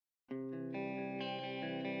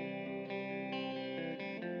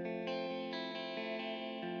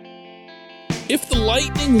If the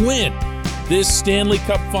Lightning win this Stanley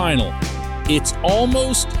Cup final, it's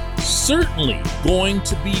almost certainly going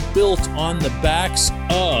to be built on the backs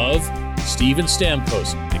of Steven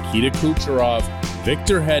Stamkos, Nikita Kucherov,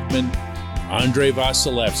 Victor Hedman, Andrei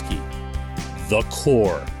Vasilevsky. The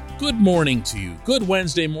core. Good morning to you. Good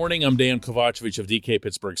Wednesday morning. I'm Dan Kovacevic of DK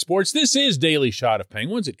Pittsburgh Sports. This is Daily Shot of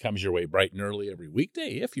Penguins. It comes your way bright and early every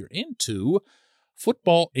weekday if you're into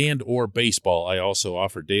football and or baseball. I also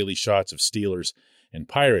offer daily shots of Steelers and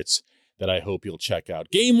Pirates that I hope you'll check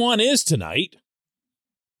out. Game 1 is tonight.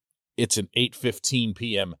 It's an 8:15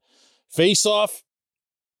 p.m. face-off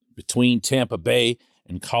between Tampa Bay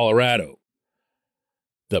and Colorado.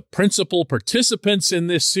 The principal participants in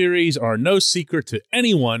this series are no secret to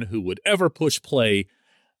anyone who would ever push play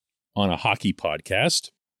on a hockey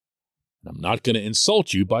podcast. I'm not going to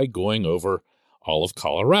insult you by going over all of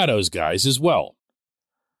Colorado's guys as well.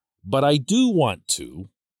 But I do want to,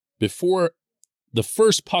 before the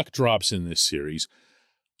first puck drops in this series,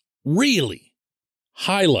 really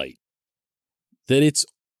highlight that it's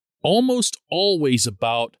almost always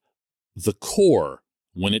about the core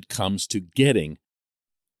when it comes to getting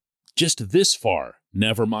just this far,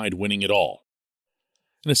 never mind winning it all.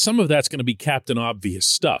 And some of that's going to be Captain Obvious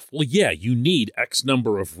stuff. Well, yeah, you need X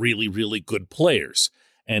number of really, really good players.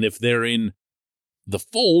 And if they're in the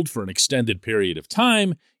fold for an extended period of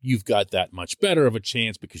time, you've got that much better of a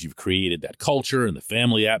chance because you've created that culture and the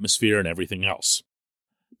family atmosphere and everything else.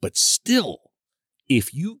 But still,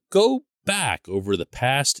 if you go back over the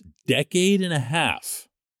past decade and a half,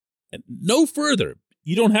 and no further,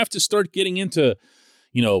 you don't have to start getting into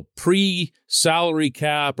pre-salary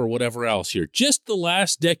cap or whatever else here. Just the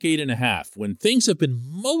last decade and a half, when things have been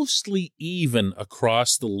mostly even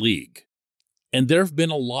across the league, and there have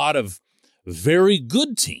been a lot of very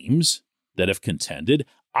good teams that have contended.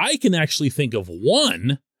 I can actually think of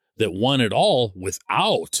one that won it all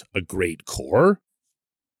without a great core.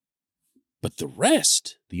 But the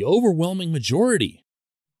rest, the overwhelming majority,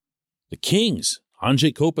 the Kings,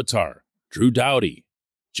 Anze Kopitar, Drew Doughty,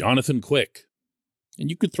 Jonathan Quick, and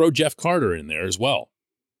you could throw Jeff Carter in there as well.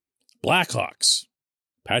 Blackhawks,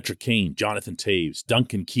 Patrick Kane, Jonathan Toews,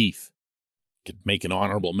 Duncan Keith. Could make an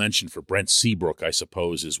honorable mention for Brent Seabrook, I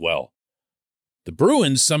suppose, as well. The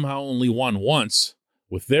Bruins somehow only won once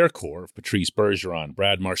with their core of Patrice Bergeron,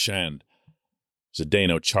 Brad Marchand,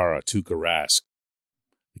 Zdeno Chara, Tuukka Rask.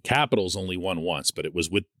 The Capitals only won once, but it was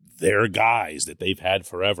with their guys that they've had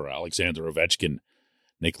forever. Alexander Ovechkin,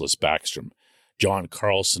 Nicholas Backstrom, John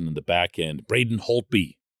Carlson in the back end, Braden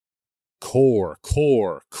Holtby. Core.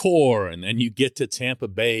 And then you get to Tampa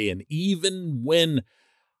Bay, and even when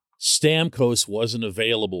Stamkos wasn't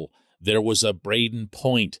available, there was a Braden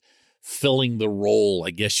Point filling the role, I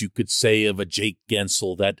guess you could say, of a Jake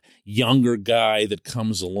Gensel, that younger guy that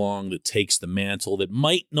comes along that takes the mantle that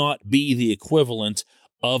might not be the equivalent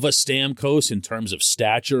of a Stamkos in terms of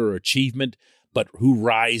stature or achievement, but who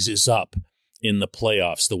rises up in the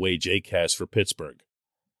playoffs the way Jake has for Pittsburgh.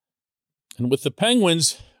 And with the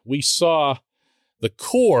Penguins, we saw the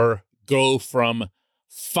core go from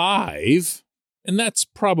 5, and that's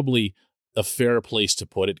probably a fair place to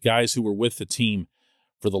put it, guys who were with the team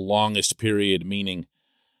for the longest period, meaning,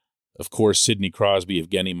 of course, Sidney Crosby,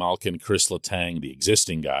 Evgeny Malkin, Chris Letang, the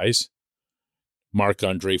existing guys,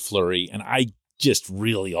 Marc-Andre Fleury, and I just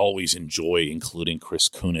really always enjoy including Chris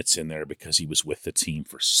Kunitz in there because he was with the team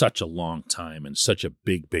for such a long time and such a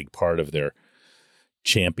big, big part of their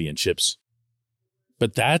championships.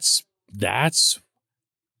 But that's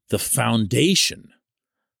the foundation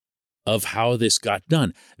of how this got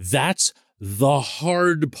done. That's the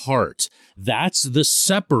hard part. That's the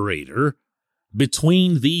separator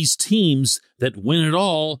between these teams that win it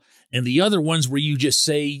all and the other ones where you just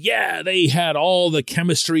say, yeah, they had all the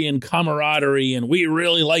chemistry and camaraderie and we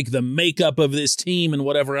really like the makeup of this team and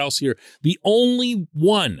whatever else here. The only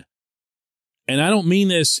one, and I don't mean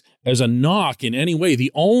this as a knock in any way,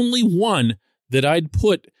 the only one that I'd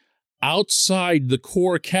put outside the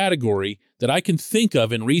core category that I can think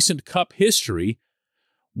of in recent Cup history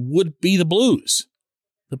would be the Blues.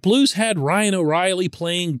 The Blues had Ryan O'Reilly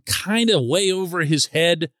playing kind of way over his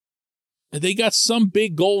head. They got some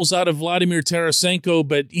big goals out of Vladimir Tarasenko,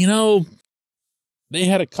 but, they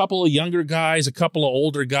had a couple of younger guys, a couple of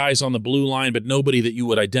older guys on the blue line, but nobody that you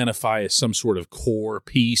would identify as some sort of core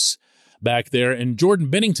piece back there. And Jordan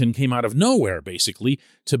Binnington came out of nowhere, basically,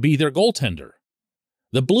 to be their goaltender.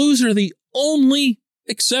 The Blues are the only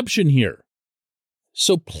exception here.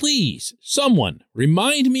 So please, someone,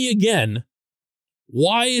 remind me again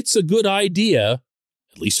why it's a good idea,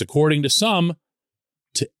 at least according to some,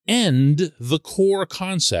 to end the core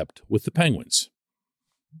concept with the Penguins.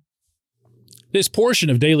 This portion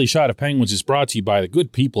of Daily Shot of Penguins is brought to you by the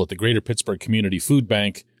good people at the Greater Pittsburgh Community Food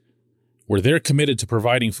Bank, where they're committed to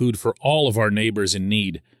providing food for all of our neighbors in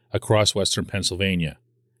need across Western Pennsylvania.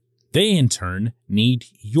 They, in turn, need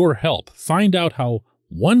your help. Find out how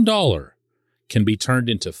 $1 can be turned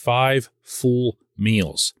into 5 full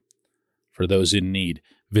meals. For those in need,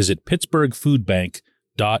 visit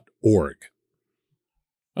pittsburghfoodbank.org.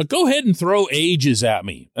 Now, go ahead and throw ages at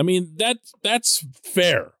me. I mean, that's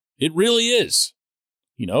fair. It really is.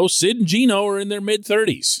 You know, Sid and Gino are in their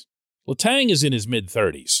mid-30s. Letang is in his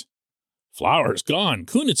mid-30s. Flower's gone.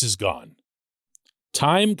 Kunitz is gone.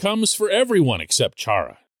 Time comes for everyone except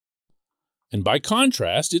Chara. And by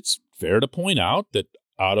contrast, it's fair to point out that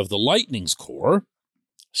out of the Lightning's core,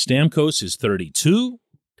 Stamkos is 32,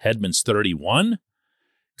 Hedman's 31,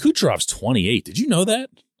 Kucherov's 28. Did you know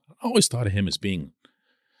that? I always thought of him as being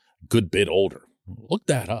a good bit older. Look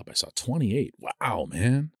that up. I saw 28. Wow,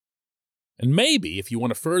 man. And maybe, if you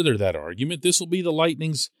want to further that argument, this will be the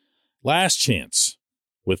Lightning's last chance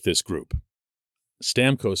with this group.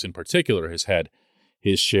 Stamkos, in particular, has had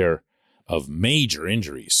his share of major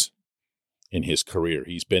injuries in his career.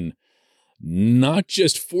 He's been not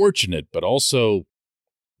just fortunate, but also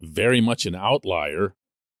very much an outlier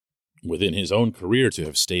within his own career to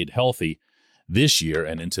have stayed healthy this year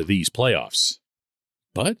and into these playoffs.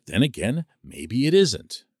 But then again, maybe it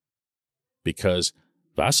isn't, because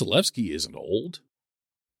Vasilevsky isn't old.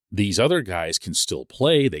 These other guys can still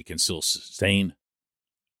play. They can still sustain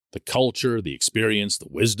the culture, the experience, the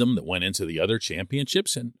wisdom that went into the other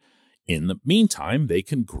championships. And in the meantime, they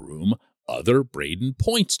can groom other Braden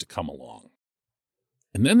Points to come along.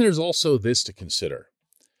 And then there's also this to consider.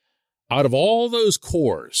 Out of all those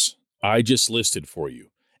cores I just listed for you,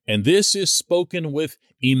 and this is spoken with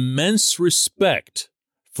immense respect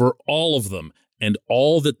for all of them and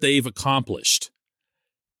all that they've accomplished,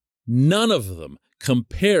 none of them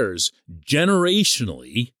compares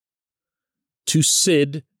generationally to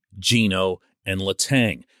Sid, Gino, and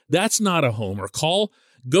Letang. That's not a homer call.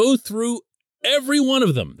 Go through every one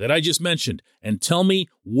of them that I just mentioned and tell me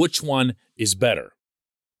which one is better.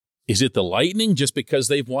 Is it the Lightning just because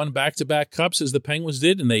they've won back-to-back cups as the Penguins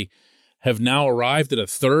did and they have now arrived at a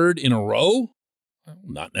third in a row? Well,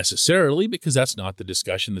 not necessarily, because that's not the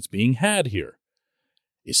discussion that's being had here.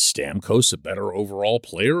 Is Stamkos a better overall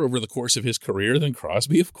player over the course of his career than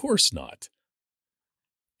Crosby? Of course not.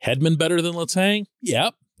 Hedman better than Letang?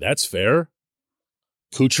 Yep, that's fair.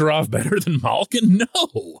 Kucherov better than Malkin?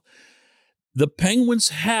 No. The Penguins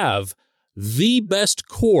have the best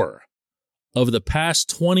core of the past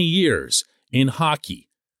 20 years in hockey.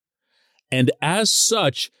 And as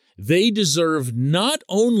such, they deserve not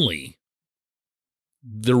only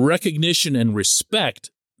the recognition and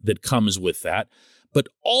respect that comes with that, but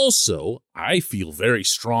also, I feel very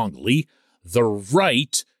strongly, the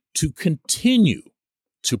right to continue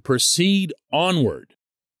to proceed onward.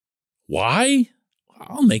 Why?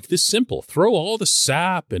 I'll make this simple. Throw all the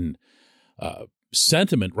sap and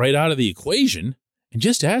sentiment right out of the equation and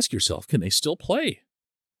just ask yourself, can they still play?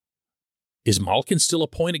 Is Malkin still a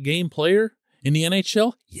point-a-game player in the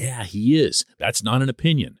NHL? Yeah, he is. That's not an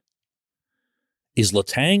opinion. Is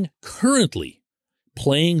Letang currently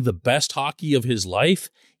playing the best hockey of his life?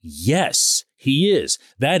 Yes, he is.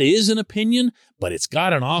 That is an opinion, but it's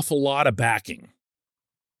got an awful lot of backing.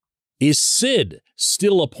 Is Sid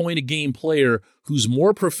still a point-a-game player who's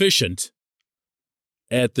more proficient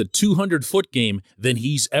at the 200-foot game than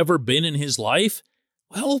he's ever been in his life?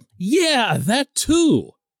 Well, yeah, that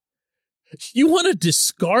too. You want to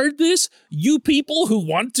discard this? You people who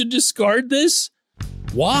want to discard this?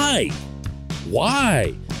 Why?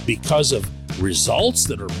 Why? Because of results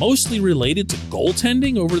that are mostly related to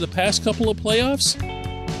goaltending over the past couple of playoffs?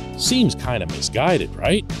 Seems kind of misguided,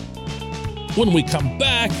 right? When we come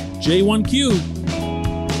back, J1Q.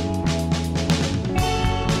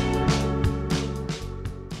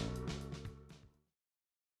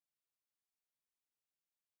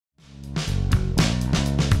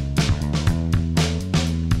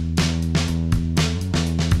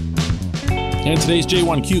 And today's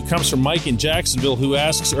J1Q comes from Mike in Jacksonville, who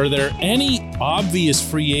asks, are there any obvious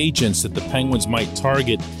free agents that the Penguins might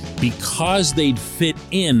target because they'd fit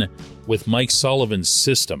in with Mike Sullivan's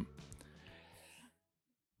system?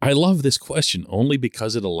 I love this question only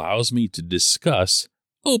because it allows me to discuss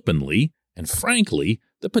openly and frankly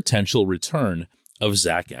the potential return of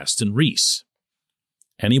Zach Aston Reese.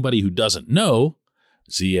 Anybody who doesn't know,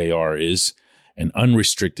 ZAR is an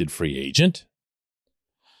unrestricted free agent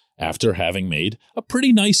after having made a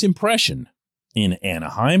pretty nice impression in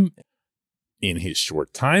Anaheim in his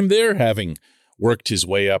short time there, having worked his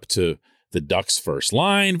way up to the Ducks' first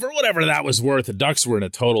line. For whatever that was worth, the Ducks were in a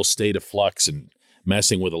total state of flux and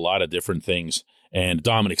messing with a lot of different things. And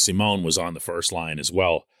Dominic Simone was on the first line as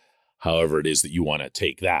well, however it is that you want to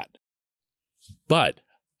take that. But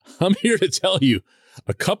I'm here to tell you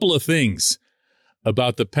a couple of things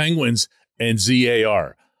about the Penguins and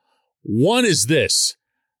ZAR. One is this: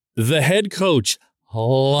 the head coach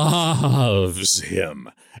loves him.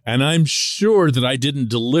 And I'm sure that I didn't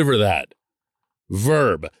deliver that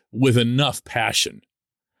verb with enough passion.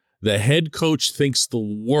 The head coach thinks the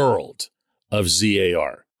world of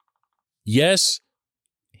ZAR. Yes,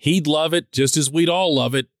 he'd love it just as we'd all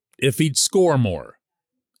love it if he'd score more.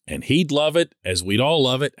 And he'd love it as we'd all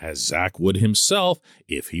love it, as Zach would himself,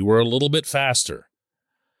 if he were a little bit faster.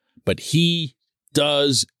 But he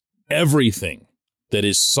does everything that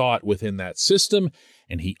is sought within that system,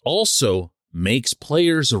 and he also makes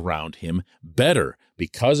players around him better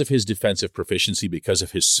because of his defensive proficiency, because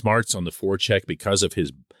of his smarts on the forecheck, because of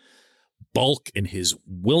his bulk and his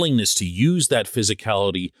willingness to use that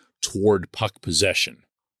physicality toward puck possession.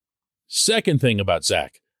 Second thing about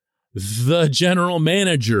Zach, the general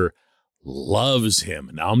manager loves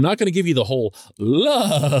him. Now, I'm not going to give you the whole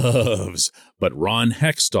loves, but Ron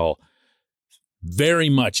Hextall very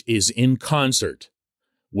much is in concert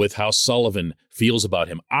with how Sullivan feels about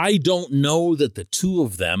him. I don't know that the two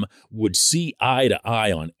of them would see eye to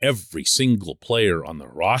eye on every single player on the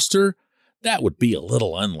roster. That would be a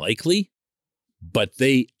little unlikely, but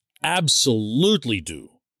they absolutely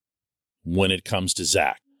do when it comes to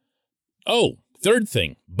Zach. Oh, third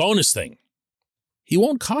thing, bonus thing. He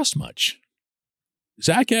won't cost much.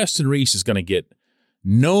 Zach Aston Reese is going to get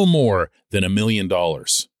no more than $1 million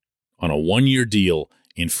on a one-year deal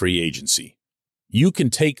in free agency. You can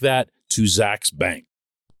take that to Zach's bank.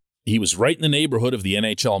 He was right in the neighborhood of the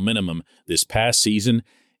NHL minimum this past season,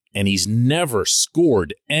 and he's never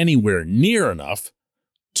scored anywhere near enough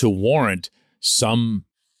to warrant some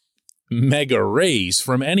mega raise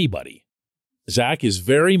from anybody. Zach is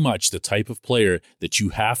very much the type of player that you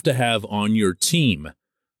have to have on your team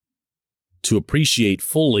to appreciate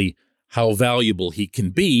fully how valuable he can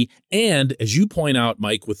be. And as you point out,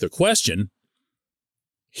 Mike, with the question,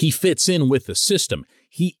 he fits in with the system.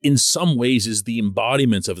 He, in some ways, is the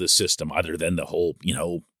embodiment of the system, other than the whole,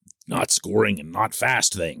 not scoring and not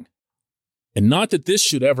fast thing. And not that this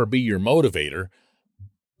should ever be your motivator,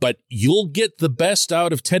 but you'll get the best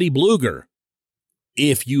out of Teddy Bluger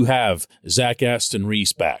if you have Zach Aston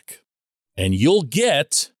Reese back. And you'll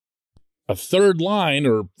get a third line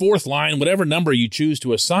or fourth line, whatever number you choose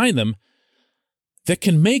to assign them, that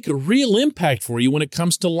can make a real impact for you when it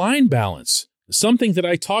comes to line balance. Something that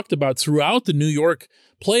I talked about throughout the New York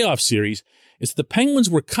playoff series is the Penguins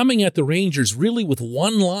were coming at the Rangers really with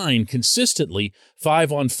one line consistently,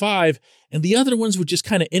 5-on-5, and the other ones would just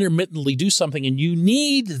kind of intermittently do something, and you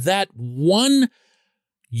need that one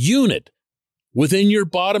unit within your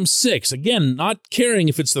bottom six, again, not caring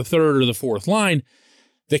if it's the third or the fourth line,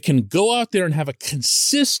 that can go out there and have a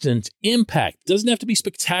consistent impact. It doesn't have to be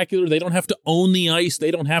spectacular. They don't have to own the ice. They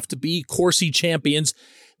don't have to be Corsi champions.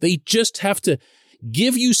 They just have to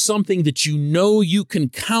give you something that you know you can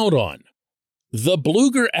count on. The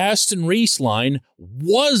Bluger-Aston Reese line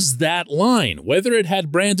was that line. Whether it had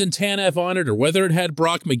Brandon Tanev on it or whether it had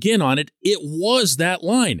Brock McGinn on it, it was that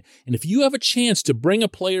line. And if you have a chance to bring a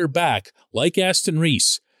player back like Aston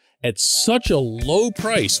Reese at such a low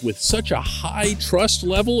price with such a high trust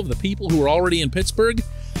level of the people who are already in Pittsburgh,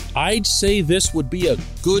 I'd say this would be a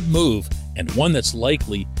good move and one that's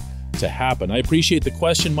likely to happen. I appreciate the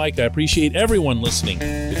question, Mike. I appreciate everyone listening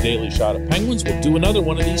to Daily Shot of Penguins. We'll do another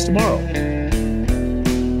one of these tomorrow.